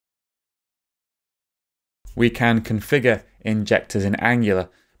We can configure injectors in Angular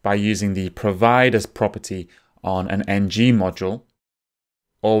by using the providers property on an NgModule,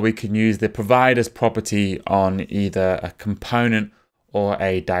 or we can use the providers property on either a component or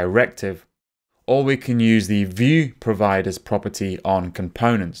a directive, or we can use the viewProviders property on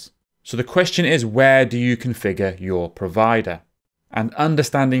components. So the question is, where do you configure your provider? And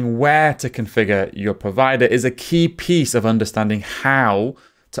understanding where to configure your provider is a key piece of understanding how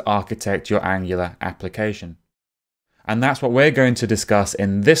to architect your Angular application. And that's what we're going to discuss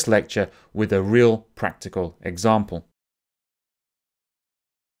in this lecture with a real practical example.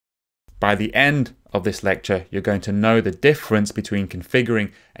 By the end of this lecture, you're going to know the difference between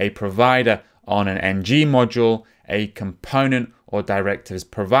configuring a provider on an NgModule, a component or directives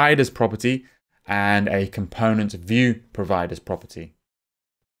providers property, and a component viewProviders property.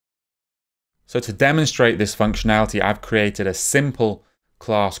 So to demonstrate this functionality, I've created a simple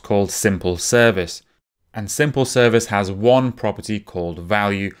class called SimpleService. And SimpleService has one property called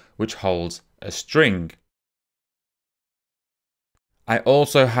value, which holds a string. I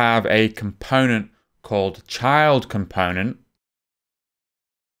also have a component called childComponent,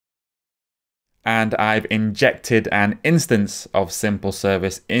 and I've injected an instance of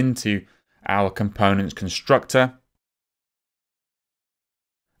SimpleService into our components constructor.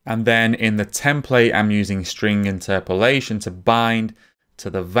 And then in the template, I'm using string interpolation to bind to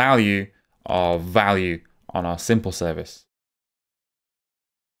the value of value on our SimpleService.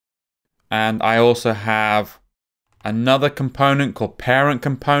 And I also have another component called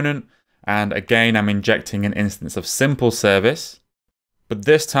parentComponent, and again I'm injecting an instance of SimpleService, but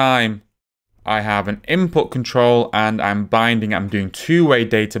this time I have an input control and I'm doing two-way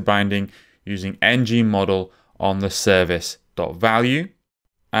data binding using NgModule on the service.value.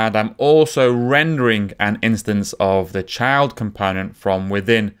 And I'm also rendering an instance of the child component from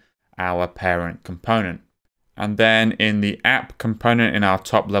within our parent component. And then in the app component, in our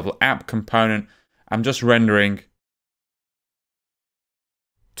top level app component, I'm just rendering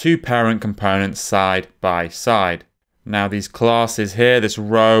two parent components side by side. Now these classes here, this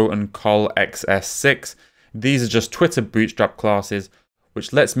row and col xs6, these are just Twitter Bootstrap classes,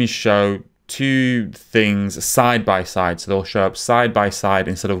 which lets me show two things side by side. So they'll show up side by side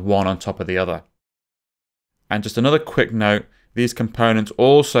instead of one on top of the other. And just another quick note, these components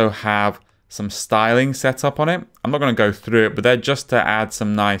also have some styling set up on it. I'm not going to go through it, but they're just to add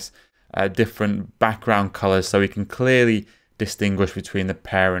some nice different background colors so we can clearly distinguish between the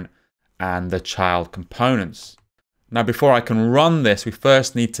parent and the child components. Now, before I can run this, we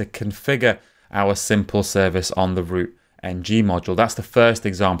first need to configure our SimpleService on the root NgModule. That's the first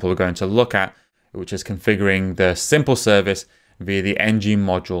example we're going to look at, which is configuring the SimpleService via the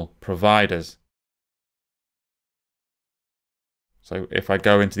NgModule providers. So if I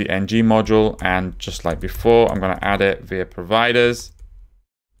go into the NgModule and just like before, I'm going to add it via providers.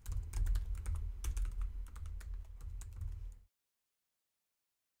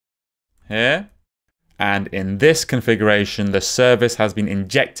 Here. And in this configuration, the service has been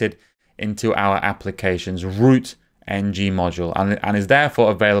injected into our application's root NgModule and is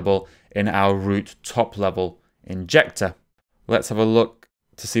therefore available in our root top level injector. Let's have a look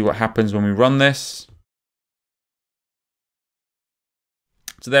to see what happens when we run this.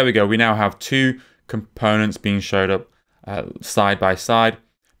 So there we go. We now have two components being showed up side by side.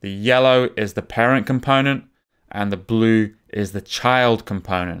 The yellow is the parent component and the blue is the child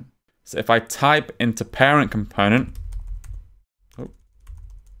component. So if I type into parent component,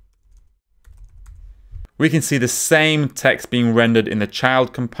 we can see the same text being rendered in the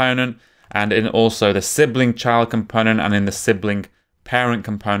child component and in also the sibling child component and in the sibling parent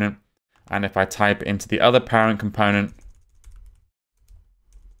component. And if I type into the other parent component,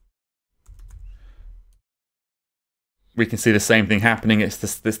 we can see the same thing happening. It's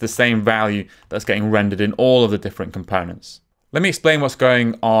the same value that's getting rendered in all of the different components. Let me explain what's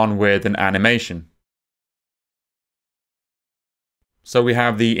going on with an animation. So we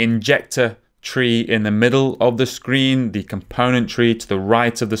have the injector tree in the middle of the screen, the component tree to the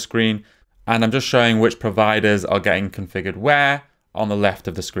right of the screen, and I'm just showing which providers are getting configured where on the left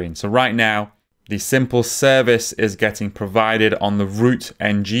of the screen. So right now, the SimpleService is getting provided on the root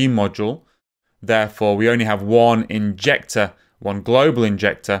NgModule. Therefore, we only have one injector, one global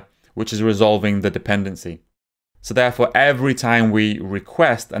injector, which is resolving the dependency. So therefore, every time we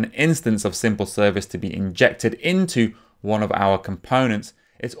request an instance of SimpleService to be injected into one of our components,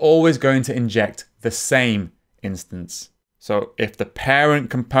 it's always going to inject the same instance. So if the parent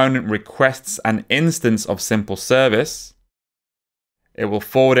component requests an instance of SimpleService, it will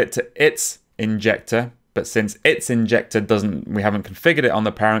forward it to its injector, but since its injector we haven't configured it on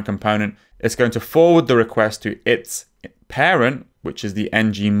the parent component, it's going to forward the request to its parent, which is the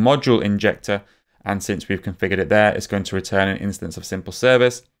NgModule injector. And since we've configured it there, it's going to return an instance of simple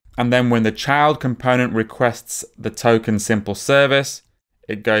service. And then when the child component requests the token simple service,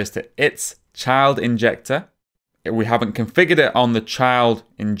 it goes to its child injector. We haven't configured it on the child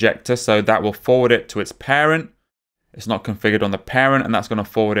injector, so that will forward it to its parent. It's not configured on the parent, and that's going to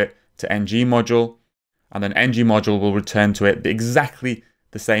forward it to NgModule. And then NgModule will return to it exactly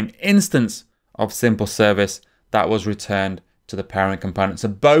the same instance of simple service that was returned to the parent component. So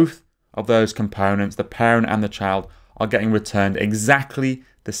both of those components, the parent and the child, are getting returned exactly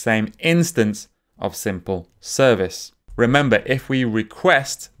the same instance of simple service. Remember, if we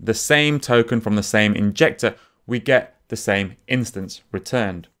request the same token from the same injector, we get the same instance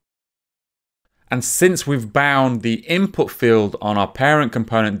returned. And since we've bound the input field on our parent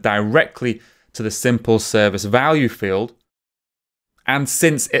component directly to the simple service value field, and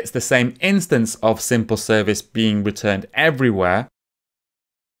since it's the same instance of simple service being returned everywhere,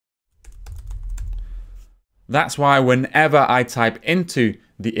 that's why whenever I type into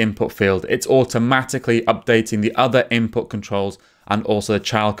the input field, it's automatically updating the other input controls and also the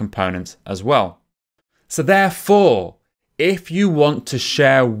child components as well. So therefore, if you want to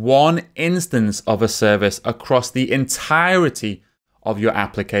share one instance of a service across the entirety of your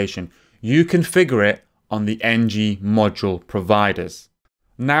application, you configure it on the NgModule providers.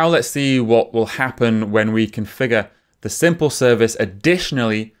 Now let's see what will happen when we configure the simple service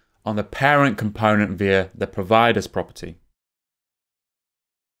additionally on the parent component via the providers property.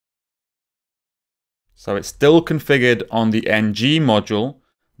 So it's still configured on the NgModule,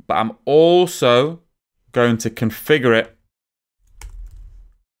 but I'm also going to configure it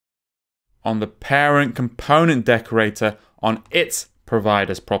on the parent component decorator on its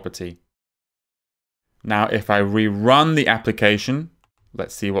providers property. Now, if I rerun the application,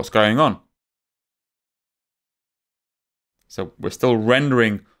 let's see what's going on. So we're still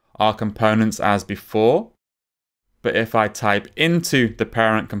rendering our components as before, but if I type into the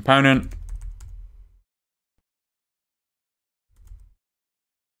parent component,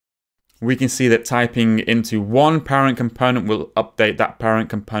 we can see that typing into one parent component will update that parent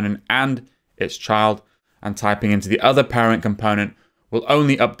component and its child, and typing into the other parent component will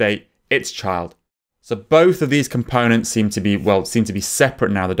only update its child. So both of these components seem to be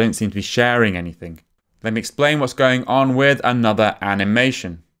separate now. They don't seem to be sharing anything. Let me explain what's going on with another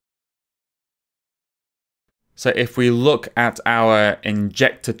animation. So if we look at our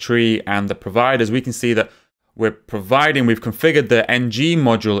injector tree and the providers, we can see that we've configured the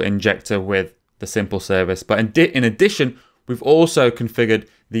NgModule injector with the simple service. But in addition, we've also configured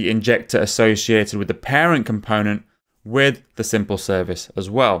the injector associated with the parent component with the simple service as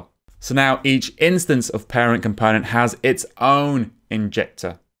well. So now each instance of parent component has its own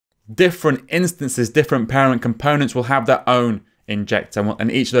injector. Different instances, different parent components will have their own injector,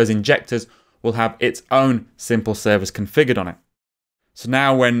 and each of those injectors will have its own simple service configured on it. So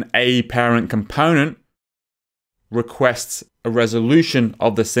now when a parent component requests a resolution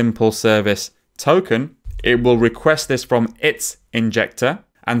of the simple service token, it will request this from its injector.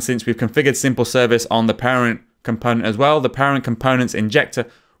 And since we've configured simple service on the parent component as well, the parent component's injector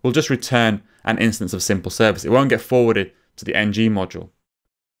will just return an instance of simple service. It won't get forwarded to the NgModule.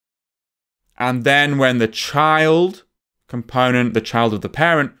 And then when the child component, the child of the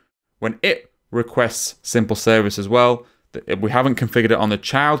parent, when it requests simple service as well, we haven't configured it on the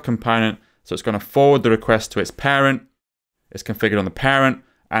child component, so it's going to forward the request to its parent. It's configured on the parent,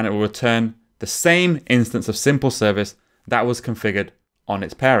 and it will return the same instance of simple service that was configured on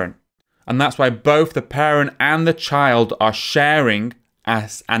its parent. And that's why both the parent and the child are sharing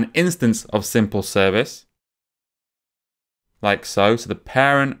as an instance of simple service, like so. So the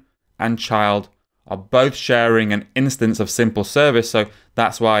parent and child are both sharing an instance of simple service. So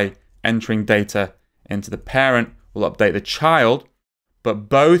that's why entering data into the parent will update the child, but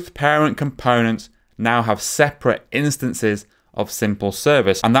both parent components now have separate instances of simple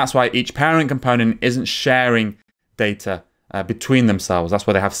service. And that's why each parent component isn't sharing data between themselves. That's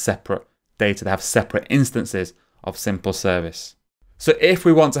why they have separate data. They have separate instances of simple service. So if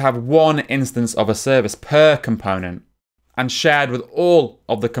we want to have one instance of a service per component and shared with all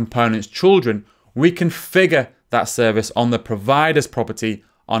of the component's children, we configure that service on the providers property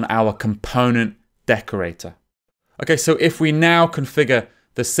on our component decorator. Okay, so if we now configure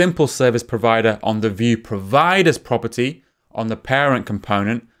the simple service provider on the viewProviders property on the parent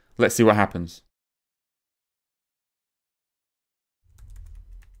component, let's see what happens.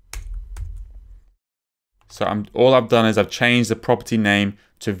 So all I've done is I've changed the property name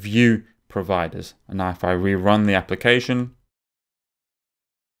to viewProviders. viewProviders. And now if I rerun the application,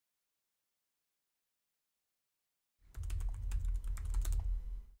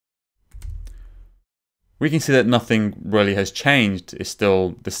 we can see that nothing really has changed. It's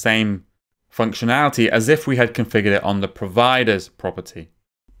still the same functionality as if we had configured it on the providers property.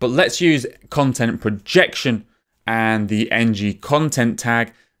 But let's use content projection and the NgContent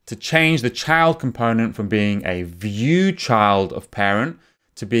tag to change the child component from being a view child of parent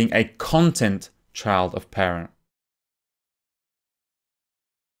to being a content child of parent.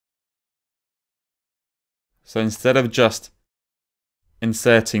 So instead of just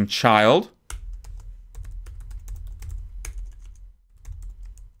inserting child,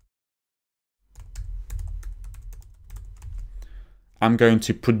 I'm going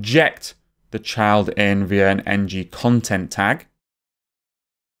to project the child in via an NgContent tag.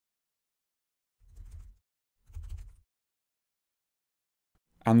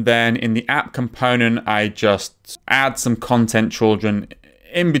 And then in the app component, I just add some content children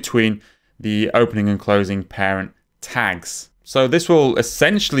in between the opening and closing parent tags. So this will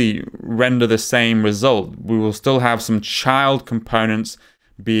essentially render the same result. We will still have some child components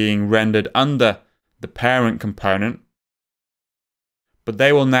being rendered under the parent component, but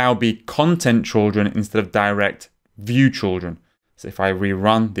they will now be content children instead of direct view children. So if I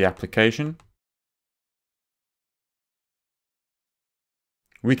rerun the application,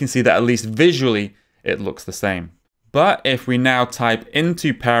 we can see that at least visually it looks the same. But if we now type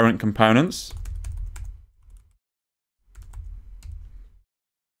into parent components,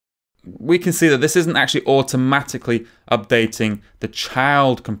 we can see that this isn't actually automatically updating the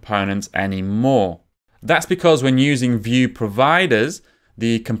child components anymore. That's because when using viewProviders,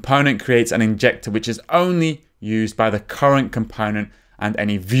 the component creates an injector which is only used by the current component and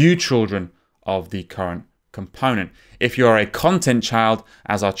any view children of the current component. If you're a content child,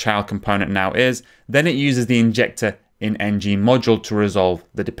 as our child component now is, then it uses the injector in NgModule to resolve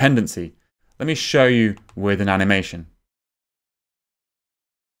the dependency. Let me show you with an animation.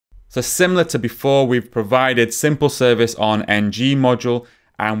 So similar to before, we've provided simple service on NgModule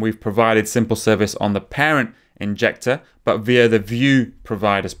and we've provided simple service on the parent injector, but via the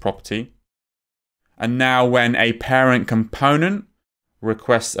viewProviders property. And now when a parent component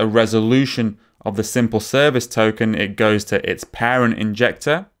requests a resolution of the simple service token, it goes to its parent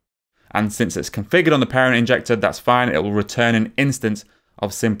injector. And since it's configured on the parent injector, that's fine. It will return an instance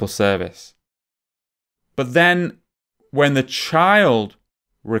of simple service. But then when the child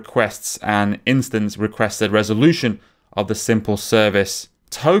requests an instance, requests a resolution of the simple service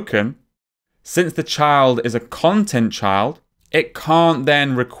token, since the child is a content child, it can't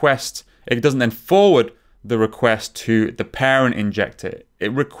then request, it doesn't then forward the request to the parent injector.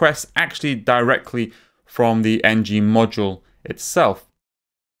 It requests actually directly from the NgModule itself.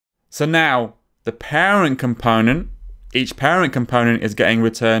 So now the parent component, each parent component is getting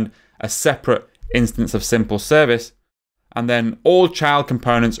returned a separate instance of simple service, and then all child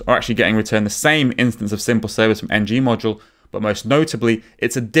components are actually getting returned the same instance of simple service from NgModule, but most notably,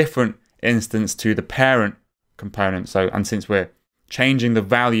 it's a different instance to the parent component. So, and since we're changing the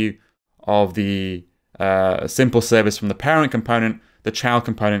value of the simple service from the parent component, the child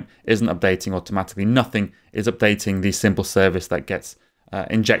component isn't updating automatically. Nothing is updating the simple service that gets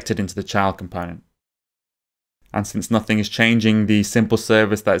injected into the child component. And since nothing is changing the simple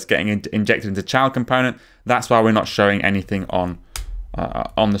service that's getting injected into the child component, that's why we're not showing anything on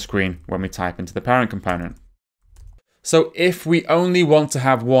the screen when we type into the parent component. So if we only want to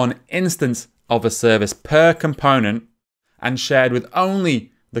have one instance of a service per component and shared with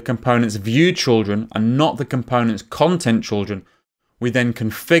only the component's view children and not the component's content children, we then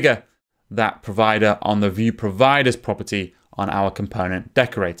configure that provider on the viewProviders property on our component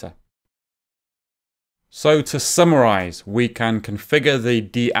decorator. So to summarize, we can configure the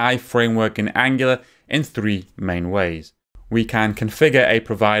DI framework in Angular in three main ways. We can configure a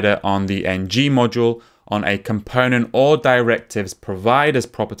provider on the NgModule, on a component or directives providers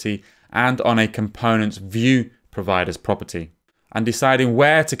property, and on a component's viewProviders property. And deciding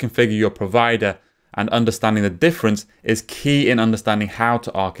where to configure your provider and understanding the difference is key in understanding how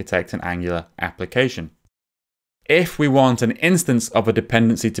to architect an Angular application. If we want an instance of a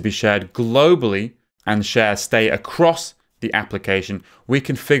dependency to be shared globally and share state across the application, we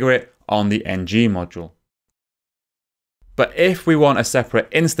configure it on the NgModule. But if we want a separate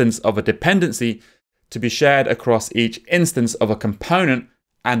instance of a dependency to be shared across each instance of a component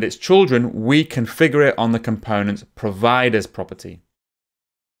and its children, we configure it on the component's providers property.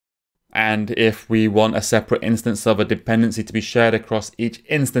 And if we want a separate instance of a dependency to be shared across each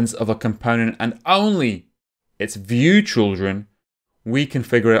instance of a component and only its view children, we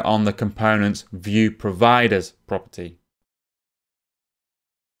configure it on the component's viewProviders property.